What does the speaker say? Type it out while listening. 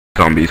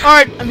zombies.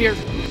 Alright, I'm here.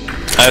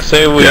 I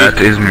say we That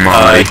is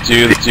my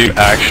do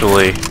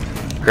actually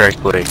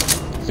correctly,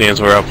 seeing as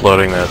we're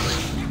uploading this.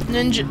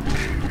 Ninja.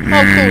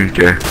 Oh, cool.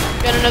 Okay.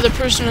 Got another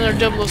person in our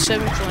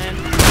 007 clan.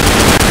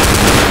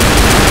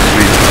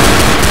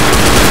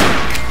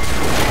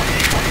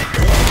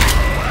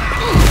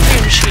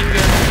 Free machine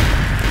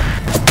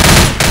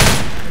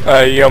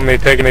gun. You want me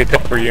to take any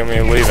tip or you want me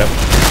to leave it?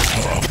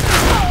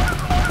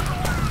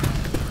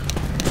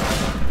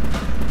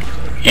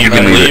 You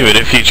can leave it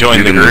if you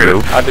join the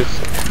group. I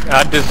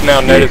just now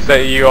noticed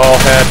that you all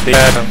had the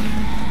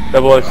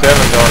 007s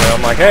on it.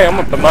 I'm like, hey, I'm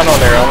gonna put mine on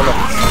there. I wanna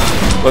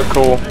look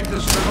cool.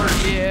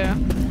 Yeah.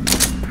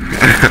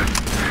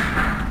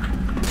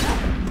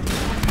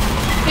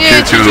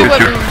 Yeah, change your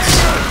weapons.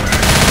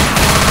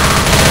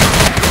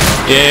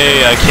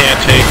 Yay, I can't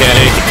take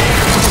any.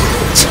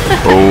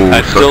 Oh,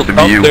 I still. sucks to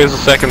be you. There's a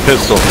second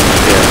pistol.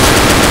 Yeah.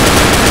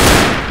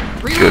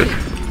 Good.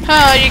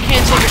 Oh, you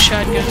can't take a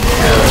shotgun.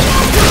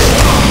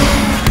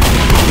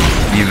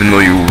 Even though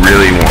you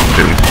really want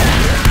to.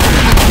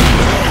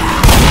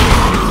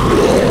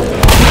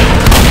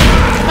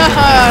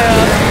 Haha.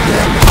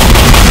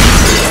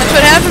 That's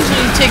what happens when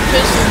you take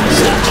pistols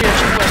instead of change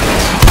your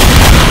weapons.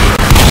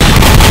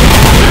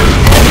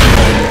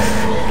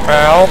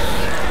 Ow.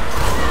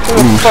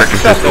 Ooh, second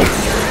pistol.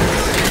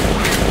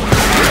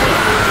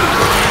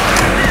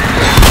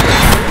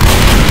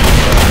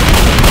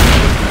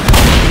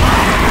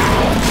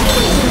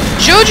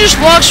 Joe just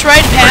walks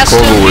right past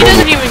him. He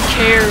doesn't even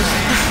care.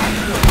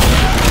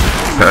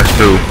 Past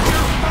who?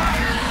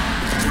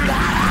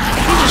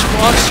 He just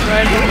walks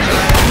right over.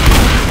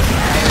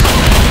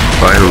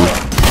 By who?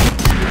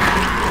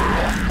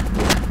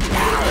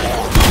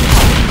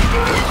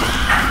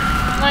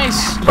 Nice.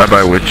 Bye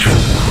bye, witch.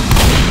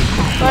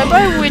 Bye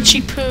bye,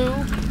 witchy poo.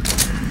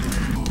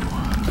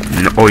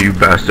 No, oh, you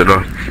bastard.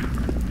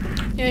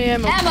 Yeah,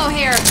 Ammo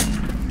here.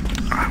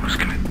 I was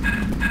gonna.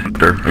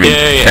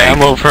 Yay,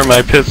 ammo for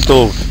my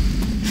pistols.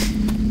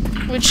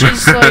 Which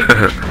is like.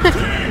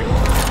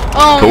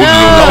 Oh Told no!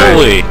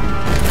 Holy!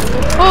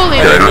 Holy!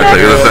 Did I not tell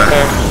you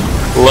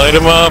that? Light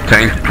him up!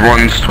 Tank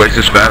runs twice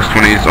as fast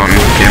when he's on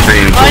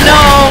campaign. I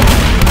know!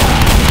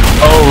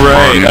 Oh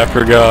right, I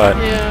forgot.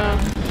 Yeah.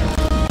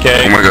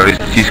 Okay. Oh my god,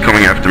 he's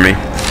coming after me.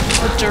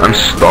 I'm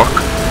stuck.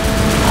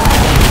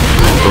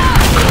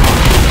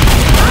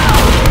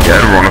 Yeah,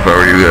 I'd run if I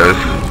were you guys.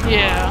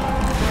 Yeah.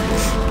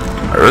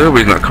 I really hope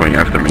he's not coming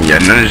after me. Yeah,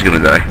 none is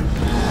gonna die.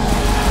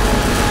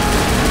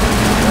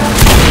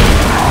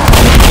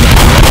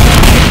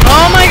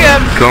 Oh my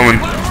god.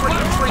 Coming.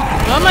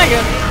 Oh my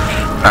god.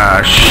 Ah,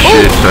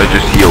 shit, I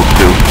just healed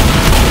too.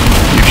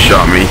 You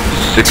shot me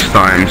 6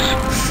 times.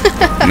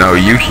 No,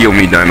 you heal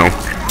me, Dino.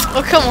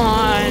 Oh, come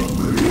on.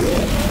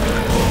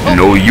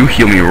 No, you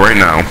heal me right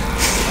now.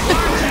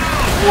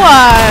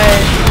 Why?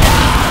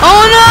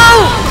 Oh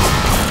no!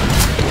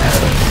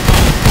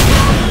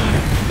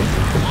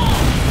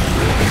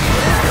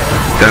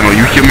 Dino,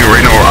 you heal me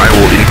right now or I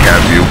will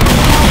incap you.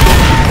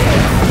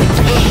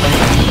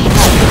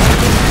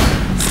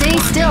 Stay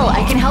still,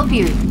 I can help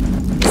you.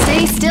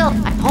 Stay still.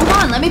 Hold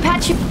on, let me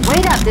patch you.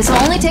 Wait up, this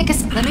will only take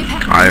us. Let me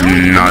patch you.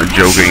 I'm not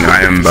joking,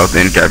 I am about to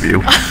incap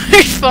you.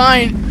 It's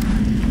fine.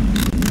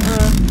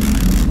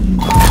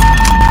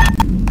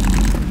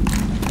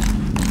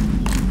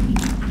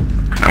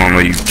 I don't know,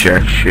 you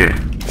jack shit.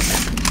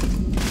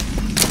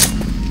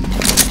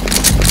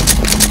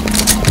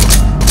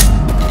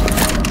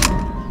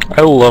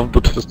 I love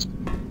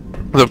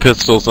the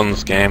pistols in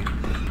this game.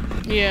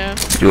 Yeah.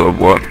 You love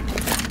what?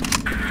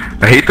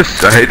 I hate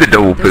the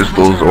double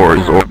pistols or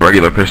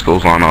regular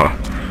pistols on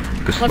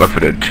this Left 4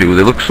 Dead 2.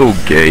 They look so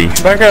gay.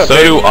 So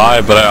do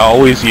I, but I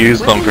always use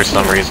them for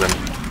some reason.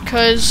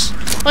 Cause,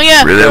 well,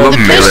 yeah, Really? I love the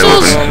melee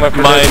pistols.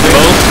 weapons. My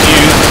most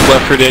used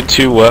Left 4 Dead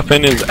 2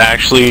 weapon is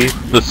actually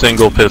the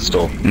single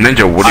pistol.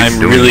 Ninja, what are you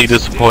doing? I'm really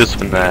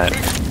disappointed in that.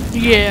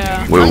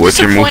 Yeah. Wait, I'm what's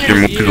your most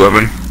disappointed in used you.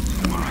 weapon?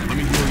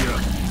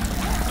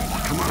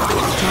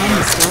 Time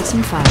to start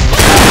some fire.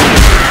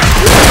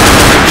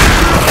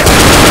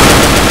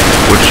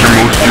 What's your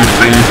most used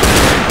thing?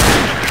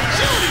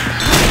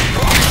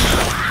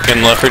 In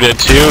Left 4 Dead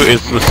 2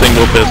 is the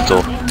single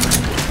pistol.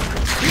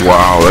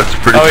 Wow, that's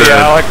pretty sad. Oh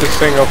yeah, I like the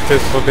single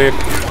pistol, dude.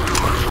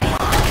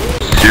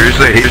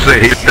 Seriously, I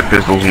hate the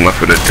pistols in Left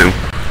 4 Dead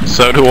 2.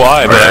 So do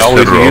I, but I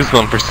Alright, always set it use off.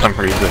 them for some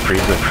reason.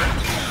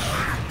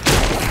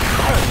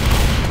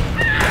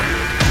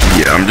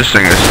 Yeah, I'm just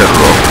saying I set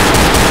it off.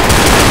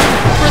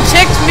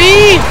 Protect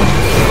me!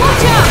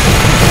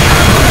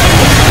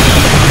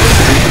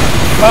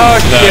 Oh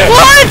shit!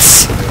 What?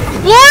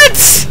 What?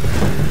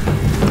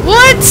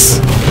 What?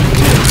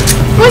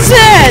 What's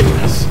that?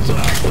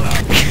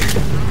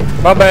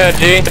 My bad,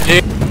 G.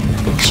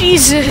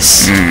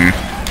 Jesus.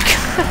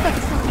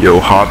 Yo,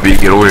 Hoppy,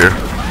 get over here.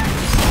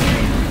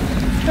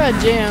 God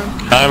damn.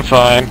 I'm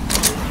fine.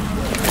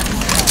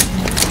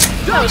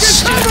 That was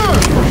stupid.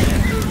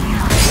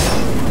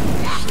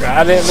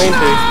 I didn't mean to.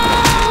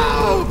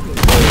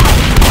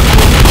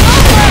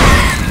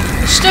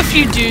 The stuff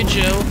you do,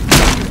 Joe.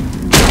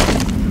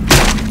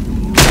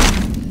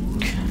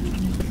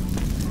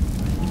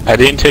 I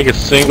didn't take a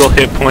single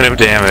hit point of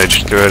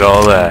damage through it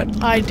all that.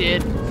 I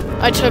did.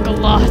 I took a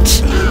lot.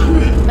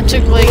 I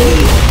took like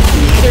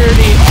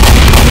 30.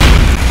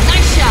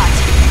 Nice shot.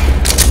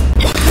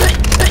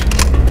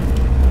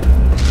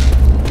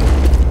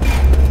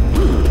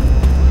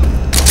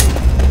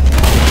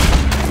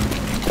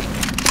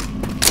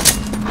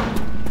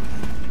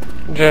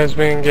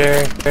 Jasmine,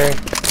 Gary.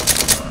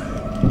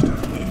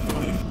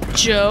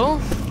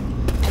 Joe?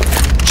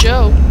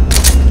 Joe?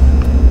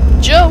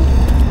 Joe?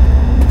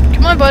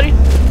 Come on, buddy.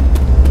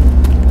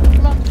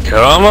 Come on.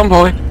 Come on,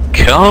 boy.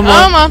 Come on.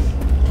 Come on.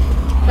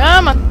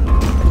 Come on.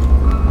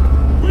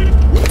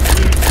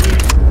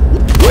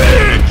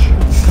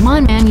 Come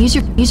on, man. Use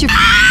your. Is he A?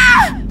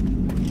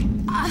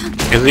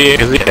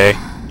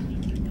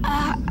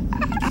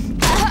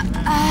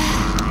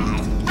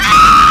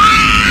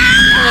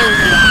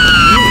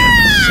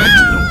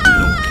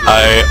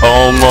 I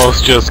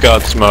almost just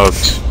got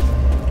smoked.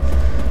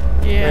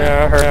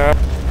 Yeah. I heard that.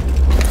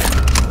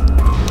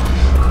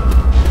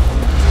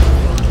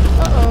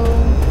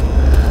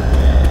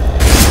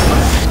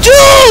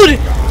 Dude!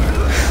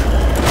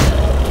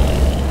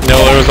 No,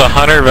 there was a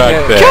hunter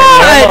back there.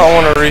 God! I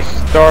want to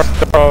restart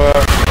all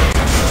that.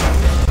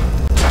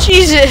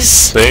 Jesus!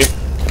 See?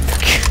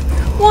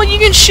 Well, you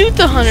can shoot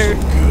the hunter.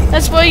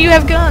 That's why you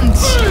have guns.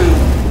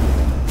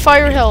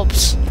 Fire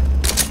helps.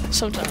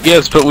 Sometimes.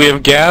 Yes, but we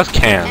have gas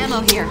cans.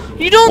 Ammo here.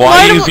 You don't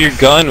Why light use your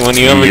gun when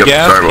you have a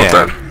gas sorry can?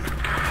 about that.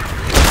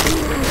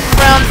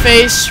 Frown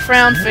face,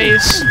 frown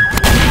face.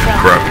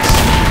 Crap.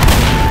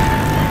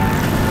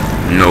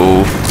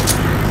 No.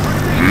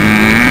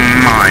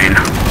 Mine.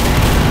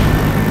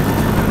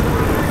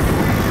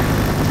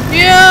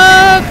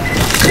 Yeah.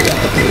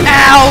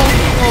 Ow.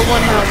 Well,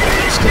 one health.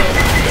 Still.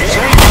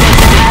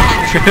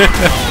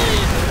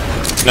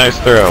 Nice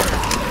throw.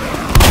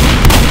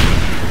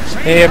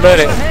 Yeah,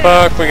 buddy.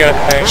 Fuck, we got a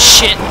tank.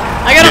 Shit.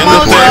 I got a Get in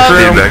the safe Molotov.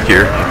 room. Back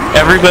here.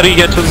 Everybody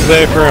get to the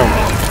safe room.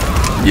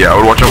 Yeah, I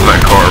would watch out for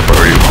that car if I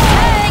were you.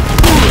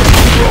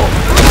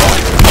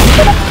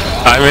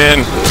 I'm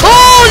in.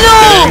 Oh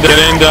no! Get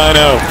in,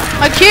 Dino.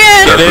 I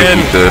can't. Get That's what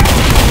in. he said.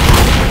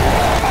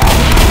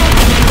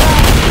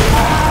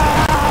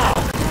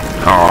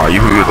 Aw, you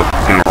hit me with a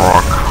fucking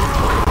rock.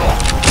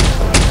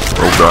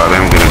 Oh god,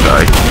 I'm gonna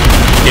die.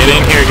 Get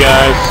in here,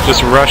 guys.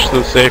 Just rush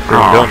to the safe room.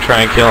 Aw. Don't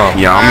try and kill him.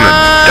 Yeah, I'm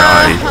gonna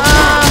die.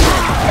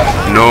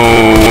 No,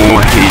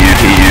 hate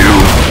you.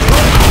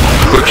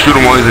 Quick, shoot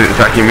him while he's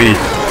attacking me.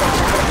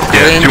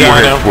 Get Yeah, in, 2 more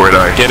Dino. hits before I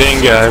die. Get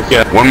in, guys.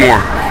 Get. 1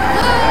 more.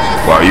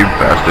 Wow, you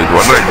bastards.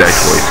 Why did I die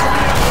twice?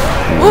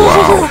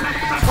 Wow.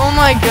 Oh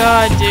my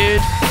god, dude.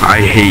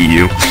 I hate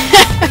you.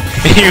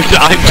 You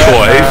died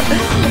twice.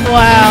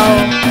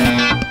 Wow.